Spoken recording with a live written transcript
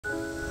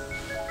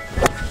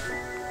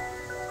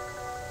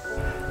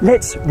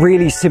Let's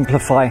really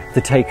simplify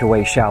the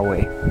takeaway, shall we?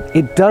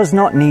 It does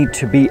not need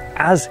to be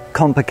as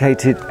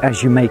complicated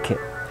as you make it.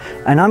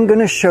 And I'm going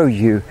to show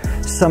you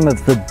some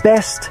of the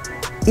best,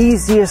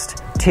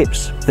 easiest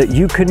tips that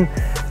you can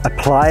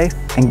apply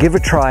and give a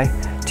try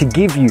to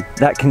give you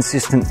that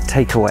consistent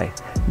takeaway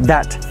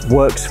that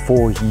works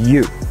for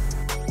you.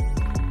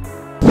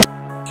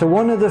 So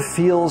one of the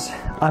feels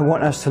I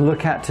want us to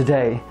look at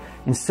today,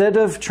 instead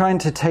of trying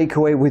to take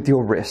away with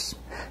your wrists,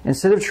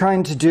 instead of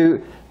trying to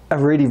do a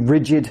really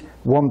rigid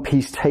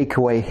one-piece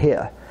takeaway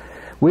here,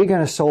 we're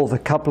going to solve a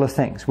couple of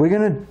things. We're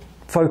going to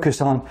focus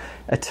on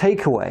a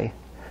takeaway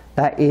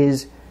that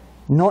is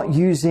not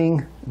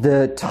using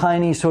the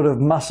tiny sort of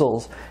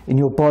muscles in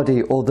your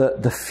body or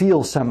the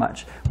feel so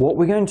much. What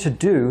we're going to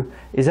do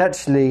is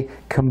actually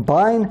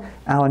combine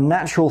our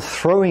natural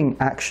throwing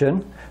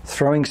action,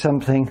 throwing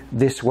something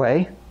this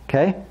way,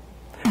 okay?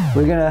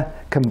 We're going to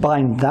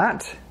combine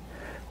that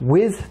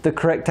with the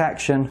correct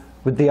action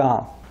with the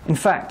arm. In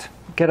fact,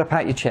 get up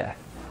out your chair.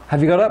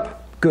 Have you got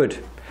up?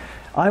 Good.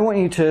 I want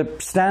you to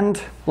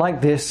stand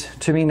like this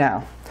to me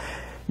now.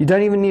 You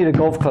don't even need a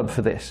golf club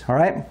for this, all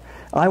right?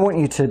 I want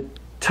you to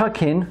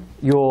tuck in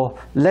your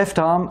left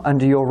arm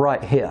under your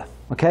right here,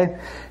 okay?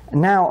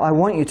 Now I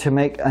want you to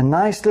make a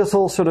nice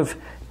little sort of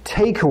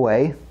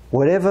takeaway,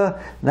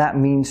 whatever that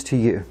means to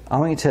you. I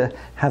want you to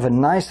have a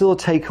nice little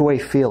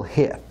takeaway feel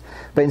here.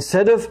 But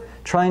instead of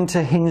trying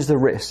to hinge the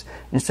wrists,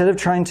 instead of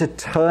trying to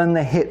turn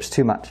the hips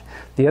too much,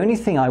 the only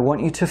thing I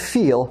want you to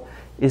feel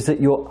is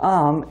that your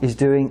arm is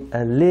doing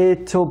a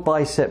little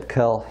bicep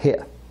curl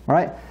here,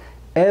 right?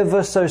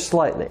 Ever so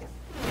slightly.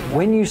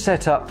 When you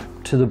set up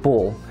to the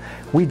ball,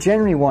 we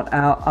generally want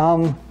our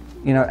arm,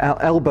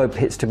 our elbow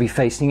pits to be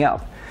facing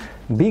up.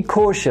 Be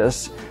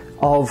cautious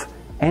of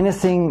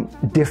anything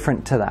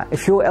different to that.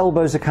 If your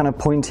elbows are kind of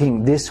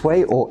pointing this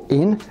way or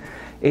in,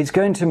 it's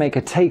going to make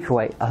a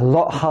takeaway a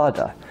lot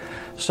harder.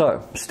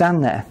 So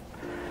stand there.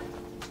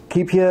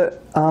 Keep your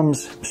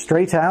arms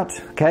straight out,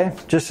 okay?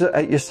 Just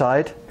at your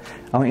side.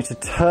 I want you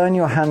to turn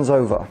your hands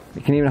over.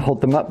 You can even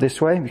hold them up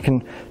this way. You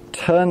can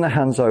turn the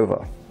hands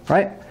over,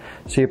 right?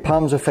 So your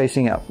palms are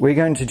facing up. We're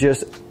going to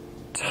just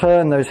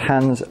turn those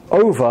hands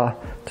over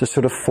to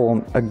sort of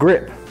form a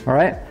grip, all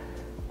right?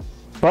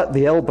 But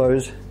the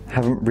elbows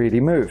haven't really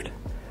moved.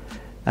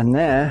 And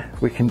there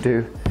we can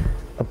do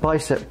a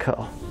bicep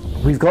curl.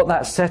 We've got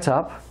that set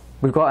up.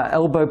 We've got our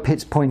elbow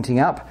pits pointing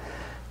up.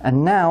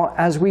 And now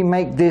as we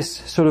make this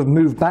sort of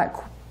move back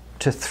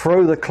to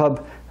throw the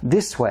club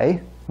this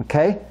way,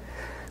 okay,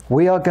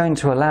 we are going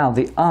to allow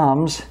the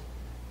arms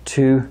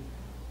to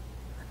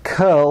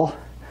curl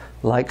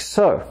like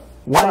so.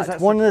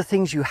 That's one of the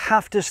things you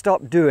have to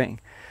stop doing,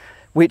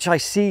 which I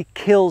see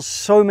kills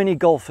so many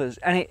golfers.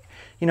 And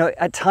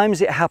at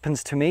times it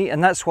happens to me,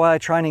 and that's why I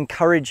try and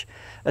encourage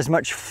as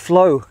much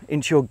flow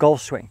into your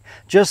golf swing.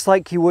 Just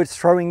like you would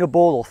throwing a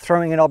ball or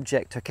throwing an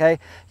object, okay?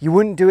 You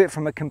wouldn't do it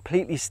from a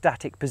completely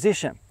static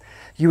position.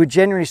 You would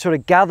generally sort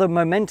of gather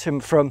momentum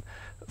from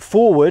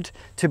forward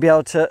to be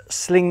able to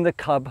sling the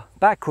club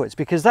backwards,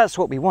 because that's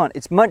what we want.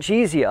 It's much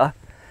easier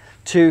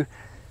to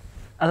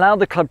allow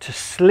the club to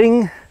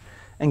sling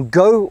and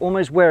go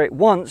almost where it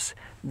wants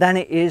than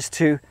it is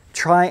to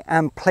try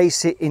and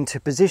place it into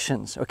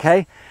positions,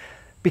 okay?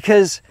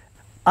 Because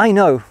I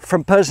know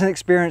from personal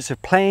experience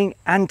of playing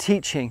and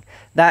teaching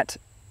that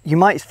you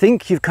might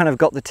think you've kind of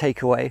got the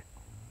takeaway,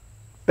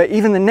 but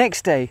even the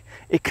next day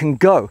it can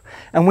go.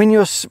 And when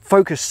you're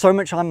focused so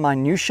much on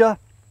minutia,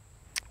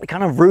 it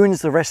kind of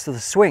ruins the rest of the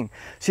swing.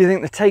 So you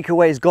think the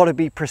takeaway has got to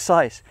be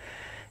precise.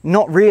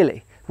 Not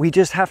really. We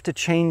just have to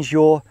change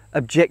your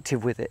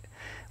objective with it.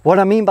 What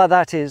I mean by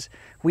that is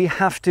we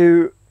have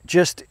to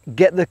just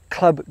get the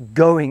club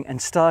going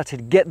and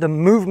started, get the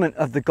movement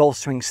of the golf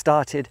swing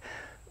started,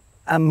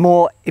 and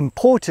more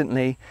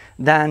importantly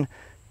than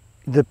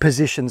the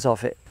positions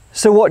of it.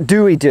 So what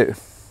do we do,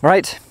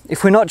 right?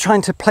 If we're not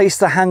trying to place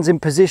the hands in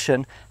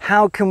position,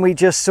 how can we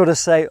just sort of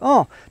say,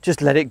 oh,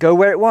 just let it go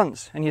where it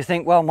wants? And you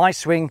think, well, my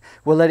swing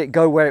will let it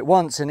go where it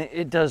wants and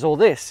it does all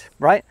this,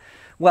 right?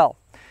 Well,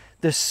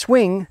 the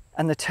swing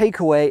and the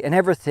takeaway and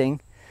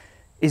everything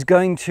is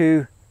going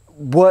to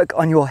work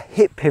on your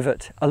hip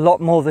pivot a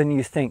lot more than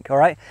you think, all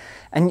right?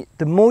 And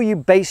the more you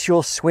base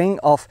your swing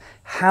off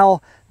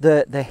how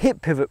the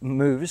hip pivot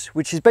moves,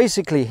 which is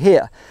basically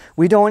here,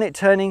 we don't want it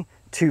turning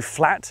too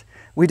flat.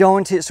 We don't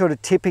want it sort of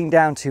tipping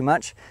down too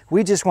much.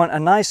 We just want a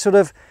nice sort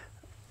of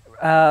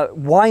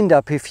wind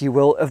up, if you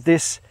will, of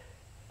this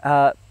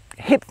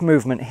hip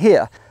movement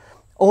here.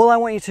 All I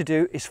want you to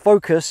do is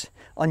focus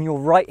on your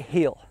right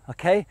heel,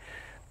 okay?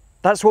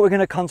 That's what we're going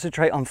to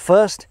concentrate on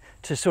first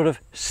to sort of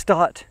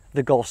start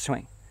the golf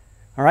swing,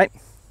 all right?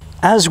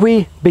 As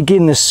we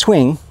begin the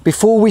swing,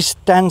 before we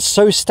stand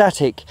so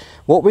static,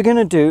 what we're going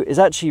to do is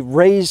actually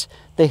raise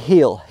the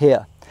heel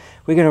here.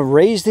 We're going to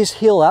raise this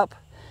heel up,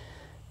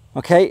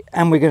 okay,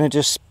 and we're going to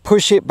just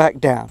push it back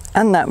down.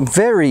 And that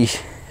very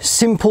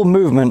simple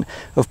movement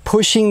of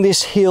pushing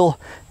this heel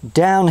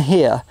down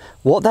here,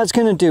 what that's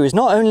going to do is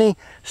not only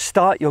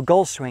start your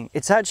golf swing,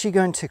 it's actually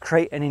going to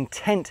create an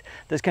intent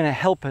that's going to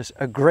help us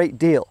a great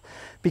deal.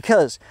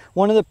 Because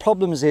one of the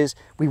problems is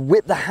we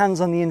whip the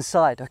hands on the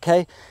inside,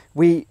 okay?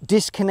 We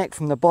disconnect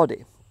from the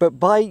body. But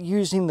by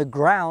using the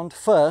ground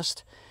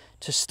first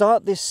to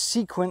start this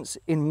sequence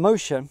in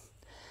motion,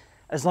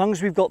 as long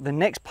as we've got the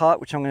next part,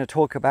 which I'm going to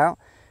talk about,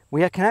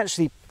 we can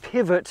actually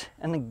pivot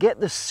and get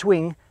the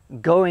swing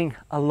going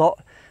a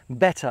lot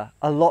better,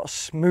 a lot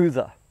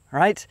smoother,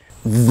 right?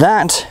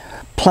 That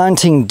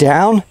planting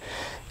down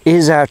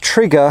is our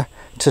trigger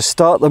to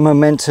start the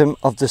momentum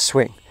of the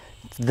swing.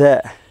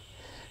 There.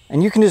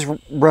 And you can just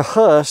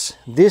rehearse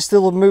this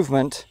little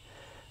movement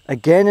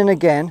again and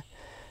again,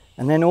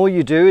 and then all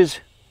you do is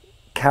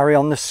carry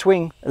on the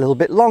swing a little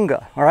bit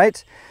longer, all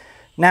right?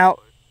 Now,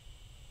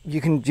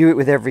 you can do it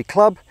with every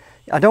club.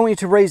 I don't want you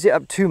to raise it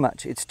up too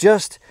much. It's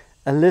just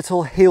a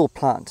little heel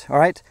plant, all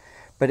right?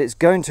 But it's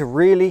going to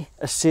really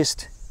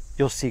assist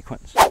your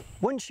sequence.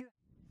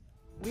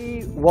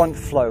 We want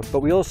flow,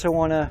 but we also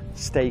want to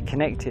stay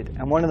connected.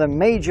 And one of the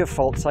major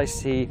faults I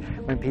see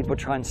when people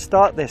try and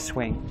start their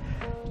swing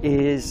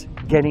is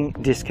getting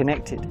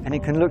disconnected, and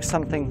it can look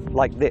something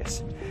like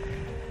this.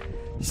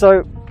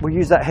 So we'll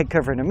use that head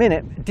cover in a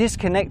minute.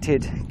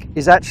 Disconnected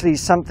is actually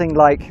something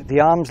like the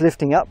arms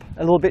lifting up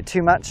a little bit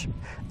too much,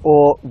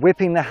 or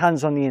whipping the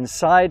hands on the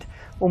inside,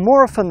 or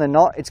more often than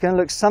not, it's going to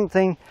look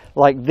something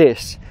like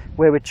this,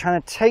 where we're trying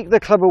to take the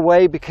club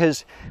away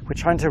because we're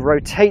trying to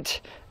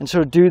rotate and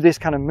sort of do this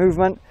kind of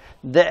movement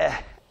there,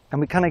 and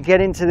we kind of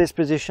get into this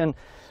position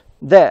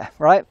there,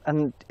 right?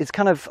 And it's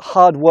kind of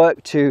hard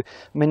work to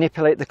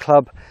manipulate the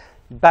club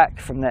back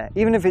from there,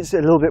 even if it's a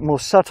little bit more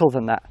subtle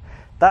than that.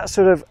 That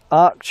sort of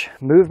arch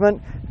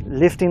movement,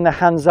 lifting the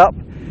hands up,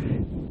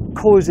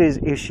 causes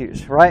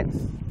issues, right?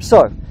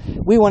 So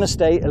we want to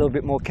stay a little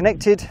bit more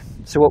connected.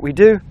 So what we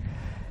do,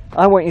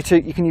 I want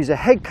you can use a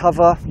head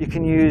cover, you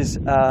can use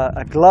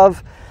a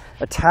glove,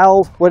 a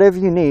towel, whatever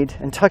you need,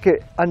 and tuck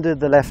it under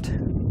the left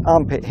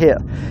armpit here.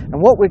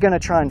 And what we're going to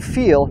try and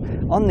feel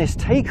on this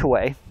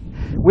takeaway,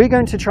 we're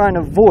going to try and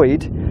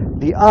avoid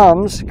the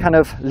arms kind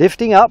of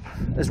lifting up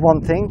as one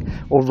thing,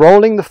 or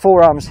rolling the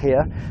forearms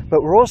here,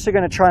 but we're also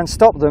going to try and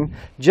stop them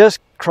just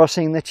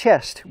crossing the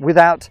chest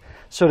without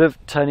sort of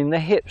turning the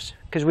hips,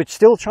 because we're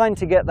still trying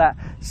to get that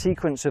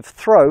sequence of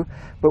throw,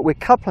 but we're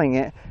coupling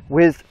it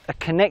with a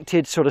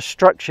connected sort of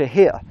structure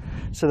here.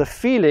 So the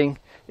feeling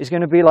is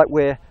going to be like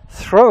we're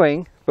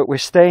throwing, but we're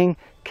staying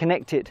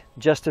connected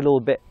just a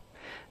little bit.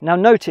 Now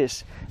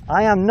notice,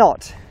 I am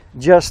not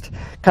just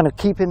kind of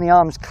keeping the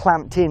arms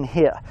clamped in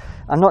here.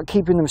 I'm not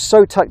keeping them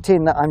so tucked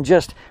in that I'm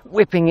just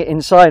whipping it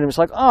inside and it's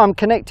like, oh, I'm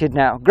connected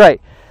now, great.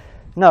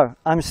 No,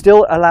 I'm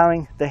still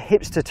allowing the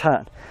hips to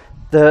turn,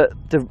 the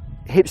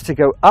hips to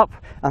go up.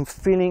 I'm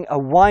feeling a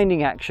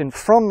winding action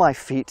from my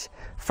feet,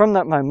 from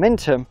that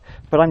momentum,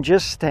 but I'm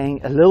just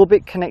staying a little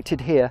bit connected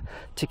here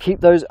to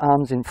keep those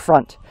arms in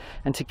front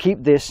and to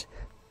keep this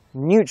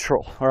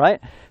neutral, all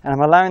right? And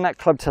I'm allowing that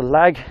club to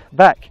lag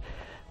back.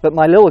 But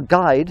my little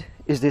guide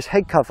is this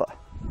head cover.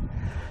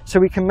 So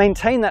we can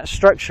maintain that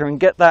structure and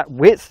get that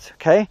width,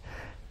 okay?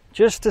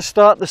 Just to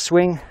start the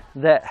swing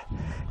there.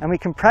 And we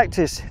can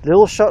practice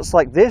little shots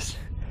like this,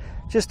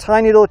 just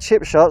tiny little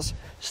chip shots,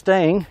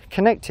 staying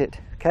connected,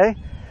 okay?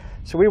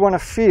 So we want to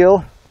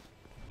feel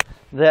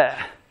there.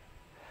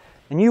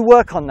 And you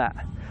work on that.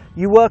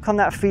 You work on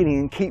that feeling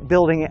and keep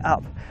building it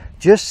up.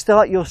 Just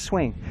start your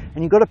swing.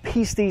 And you've got to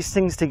piece these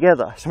things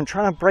together. So I'm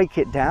trying to break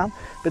it down,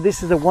 but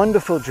this is a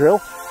wonderful drill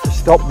to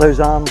stop those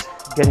arms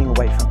getting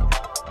away from you.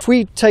 If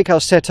we take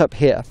our setup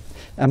here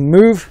and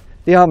move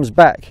the arms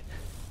back,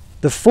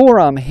 the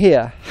forearm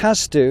here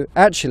has to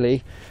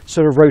actually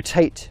sort of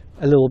rotate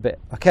a little bit,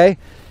 okay?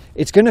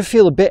 It's going to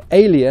feel a bit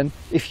alien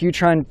if you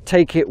try and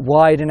take it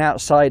wide and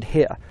outside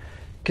here.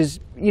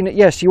 Because, you know,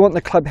 yes, you want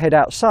the club head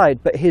outside,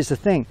 but here's the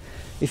thing.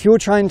 If you're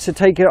trying to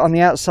take it on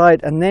the outside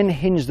and then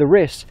hinge the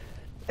wrist,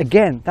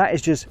 again, that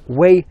is just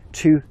way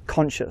too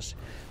conscious.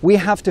 We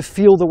have to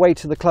feel the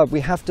weight of the club.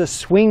 We have to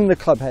swing the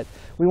club head.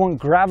 We want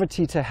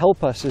gravity to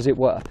help us, as it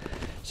were.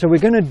 So we're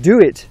going to do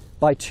it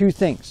by two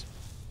things.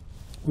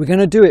 We're going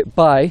to do it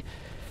by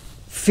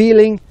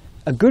feeling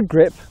a good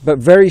grip, but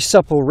very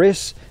supple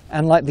wrists,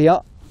 and like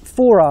the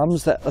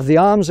forearms, the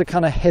arms are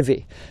kind of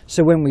heavy.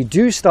 So when we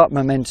do start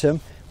momentum,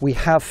 we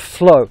have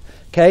flow,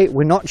 okay?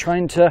 We're not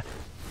trying to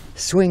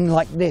swing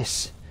like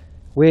this.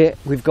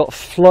 We've got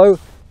flow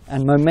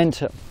and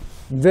momentum.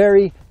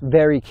 Very,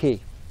 very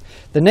key.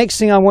 The next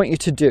thing I want you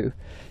to do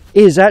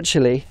is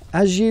actually,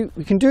 you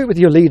can do it with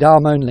your lead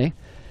arm only.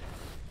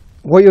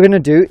 What you're going to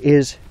do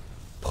is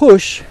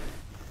push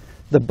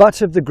the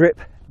butt of the grip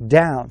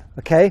down,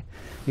 okay?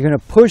 You're going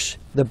to push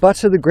the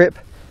butt of the grip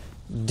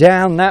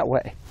down that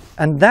way,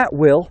 and that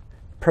will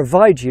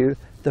provide you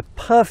the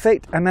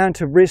perfect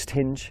amount of wrist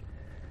hinge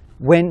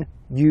when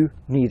you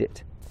need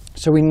it.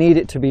 So we need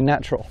it to be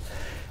natural,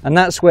 and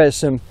that's where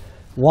some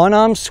one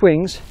arm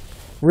swings,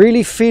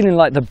 really feeling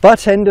like the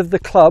butt end of the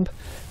club,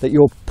 that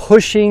you're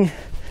pushing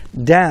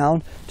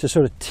down to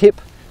sort of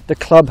tip the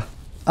club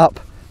up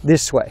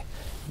this way.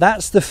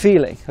 That's the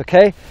feeling,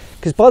 okay?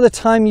 Because by the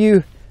time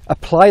you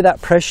apply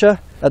that pressure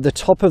at the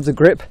top of the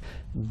grip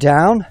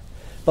down,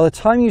 by the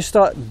time you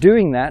start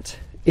doing that,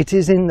 it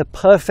is in the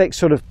perfect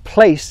sort of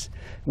place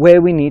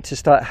where we need to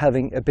start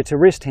having a bit of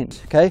wrist hinge,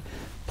 okay?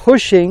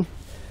 Pushing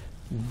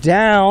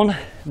down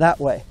that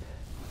way,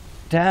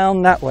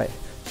 down that way.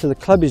 So the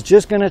club is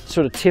just going to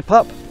sort of tip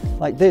up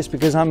like this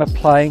because I'm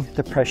applying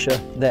the pressure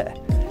there.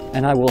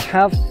 And I will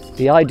have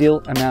the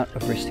ideal amount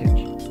of wrist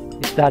hinge.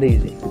 It's that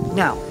easy.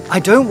 Now, I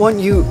don't want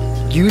you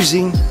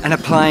using and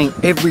applying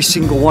every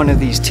single one of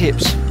these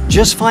tips.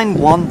 Just find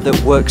one that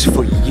works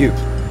for you.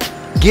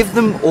 Give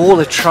them all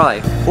a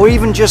try, or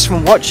even just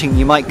from watching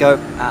you might go,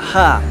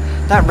 aha,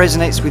 that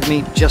resonates with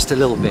me just a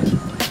little bit.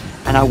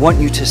 And I want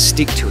you to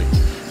stick to it.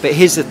 But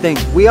here's the thing,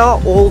 we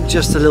are all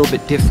just a little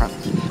bit different.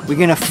 We're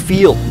gonna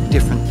feel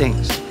different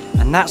things.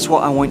 And that's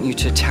what I want you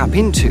to tap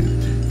into,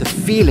 the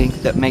feeling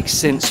that makes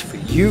sense for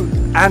you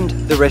and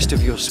the rest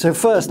of your... So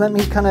first, let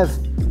me kind of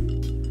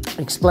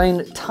explain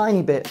a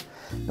tiny bit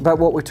about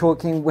what we're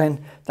talking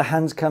when the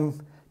hands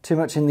come too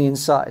much in the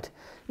inside.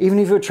 Even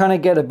if you're trying to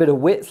get a bit of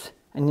width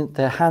and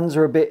the hands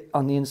are a bit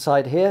on the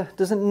inside here,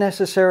 doesn't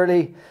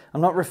necessarily,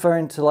 I'm not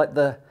referring to like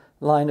the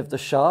line of the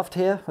shaft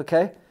here,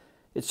 okay?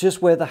 It's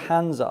just where the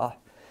hands are.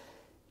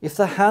 If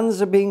the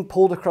hands are being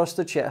pulled across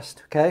the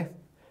chest, okay,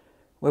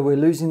 where we're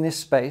losing this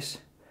space,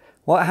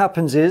 what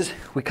happens is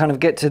we kind of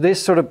get to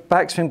this sort of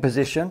backswing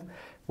position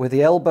where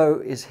the elbow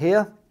is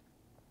here.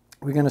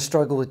 We're going to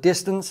struggle with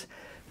distance.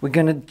 We're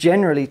going to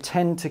generally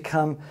tend to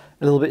come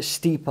a little bit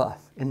steeper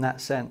in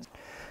that sense.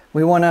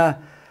 We want to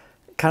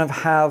kind of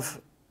have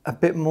a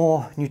bit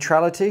more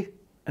neutrality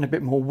and a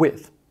bit more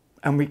width.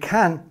 And we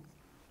can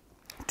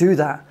do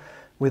that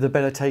with a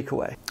better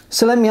takeaway.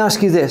 So let me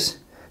ask you this.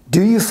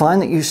 Do you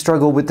find that you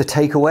struggle with the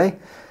takeaway?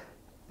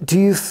 Do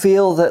you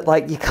feel that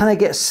like you kind of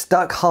get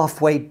stuck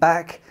halfway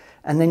back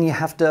and then you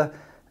have to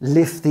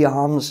lift the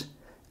arms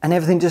and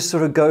everything just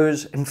sort of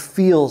goes and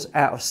feels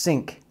out of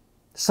sync?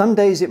 Some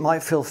days it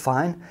might feel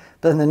fine,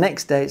 but then the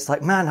next day it's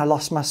like, man, I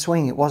lost my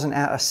swing. It wasn't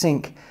out of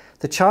sync.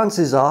 The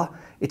chances are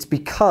it's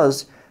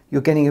because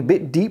you're getting a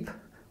bit deep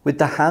with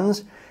the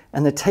hands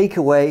and the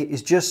takeaway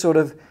is just sort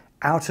of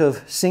out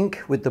of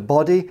sync with the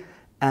body,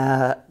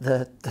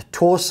 the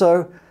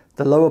torso,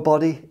 the lower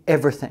body,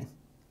 everything.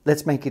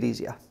 Let's make it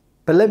easier.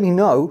 But let me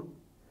know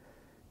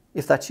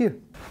if that's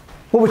you.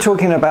 What we're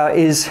talking about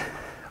is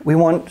we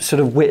want sort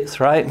of width,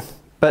 right?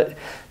 But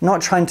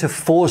not trying to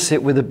force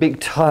it with a big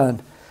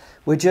turn.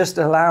 We're just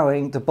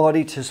allowing the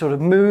body to sort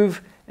of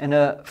move in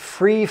a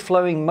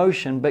free-flowing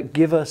motion, but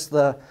give us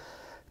the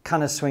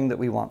kind of swing that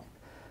we want.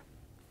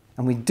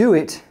 And we do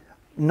it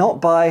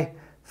not by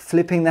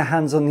flipping the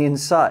hands on the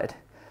inside,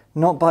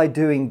 not by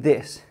doing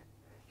this.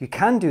 You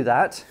can do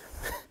that.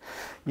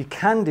 You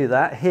can do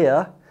that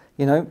here,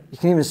 you know, you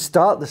can even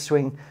start the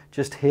swing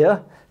just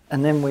here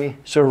and then we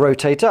sort of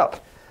rotate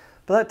up.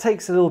 But that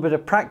takes a little bit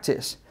of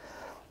practice.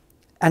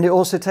 And it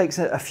also takes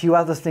a few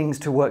other things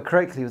to work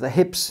correctly with the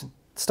hips,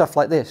 stuff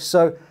like this.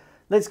 So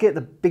let's get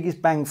the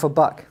biggest bang for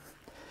buck.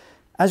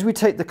 As we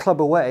take the club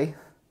away,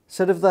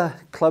 instead of the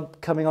club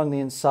coming on the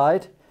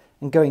inside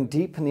and going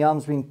deep and the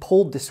arms being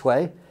pulled this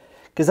way,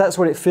 because that's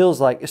what it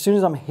feels like. As soon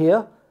as I'm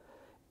here,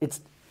 it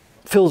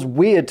feels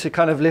weird to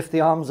kind of lift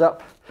the arms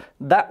up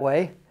that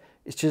way.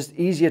 It's just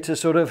easier to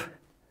sort of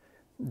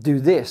do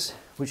this,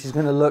 which is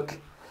going to look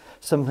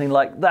something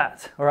like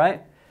that, all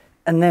right?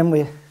 And then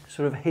we're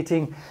sort of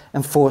hitting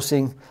and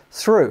forcing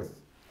through.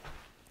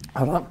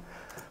 Hold on,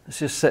 let's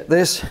just set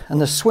this,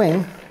 and the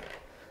swing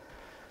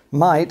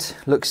might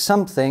look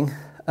something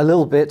a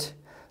little bit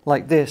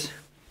like this,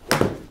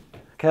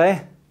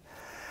 okay?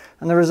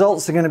 And the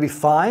results are going to be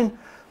fine,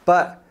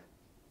 but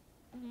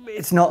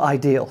it's not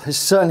ideal. It's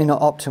certainly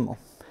not optimal.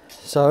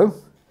 So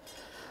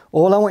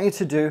all I want you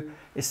to do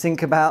is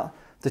think about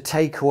the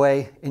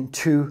takeaway in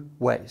two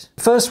ways.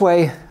 First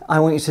way I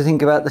want you to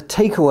think about the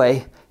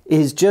takeaway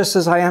is just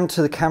as I am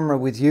to the camera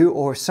with you,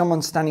 or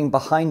someone standing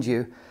behind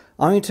you,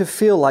 I want you to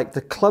feel like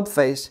the club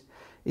face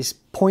is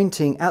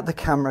pointing at the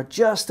camera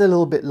just a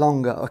little bit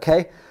longer,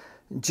 okay?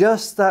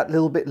 Just that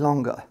little bit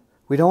longer.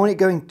 We don't want it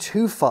going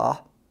too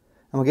far,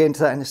 and we'll get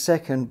into that in a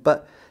second,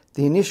 but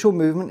the initial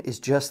movement is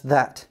just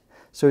that.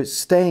 So it's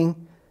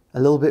staying a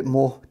little bit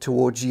more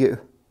towards you.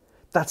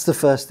 That's the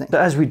first thing.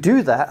 But as we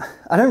do that,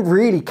 I don't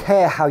really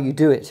care how you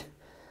do it.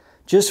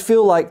 Just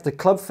feel like the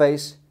club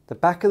face, the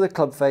back of the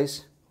club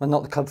face, well,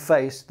 not the club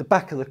face, the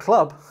back of the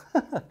club,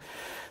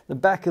 the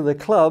back of the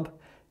club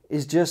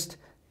is just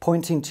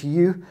pointing to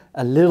you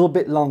a little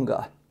bit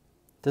longer.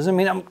 Doesn't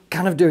mean I'm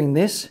kind of doing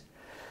this,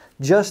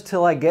 just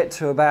till I get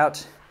to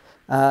about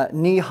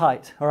knee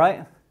height, all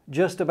right?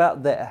 Just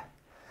about there.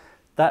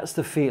 That's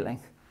the feeling.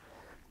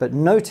 But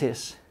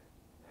notice,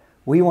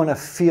 we want to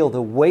feel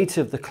the weight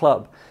of the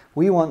club.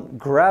 We want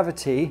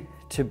gravity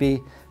to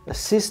be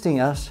assisting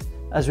us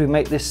as we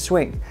make this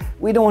swing.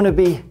 We don't want to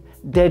be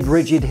dead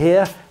rigid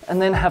here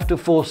and then have to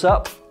force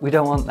up. We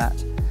don't want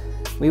that.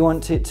 We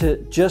want it to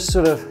just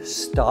sort of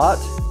start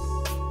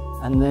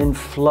and then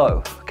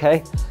flow,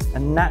 okay? A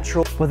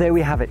natural. Well, there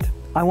we have it.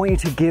 I want you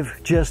to give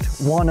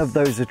just one of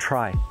those a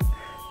try.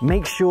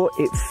 Make sure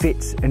it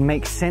fits and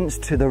makes sense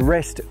to the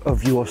rest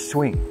of your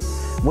swing.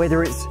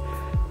 Whether it's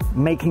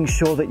making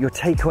sure that your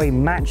takeaway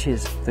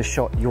matches the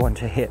shot you want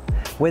to hit,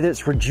 whether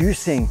it's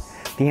reducing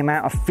the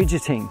amount of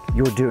fidgeting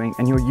you're doing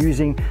and you're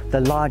using the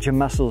larger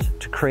muscles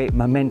to create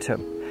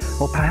momentum,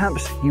 or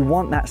perhaps you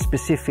want that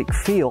specific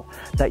feel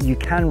that you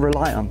can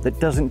rely on that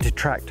doesn't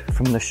detract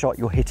from the shot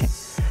you're hitting.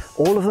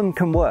 All of them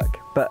can work,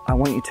 but I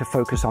want you to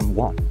focus on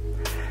one.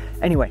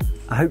 Anyway,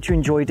 I hope you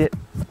enjoyed it.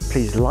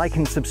 Please like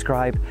and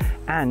subscribe,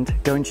 and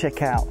go and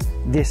check out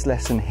this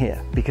lesson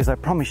here, because I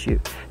promise you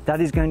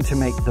that is going to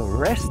make the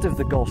rest of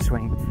the golf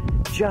swing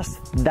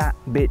just that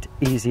bit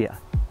easier.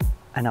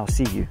 And I'll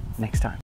see you next time.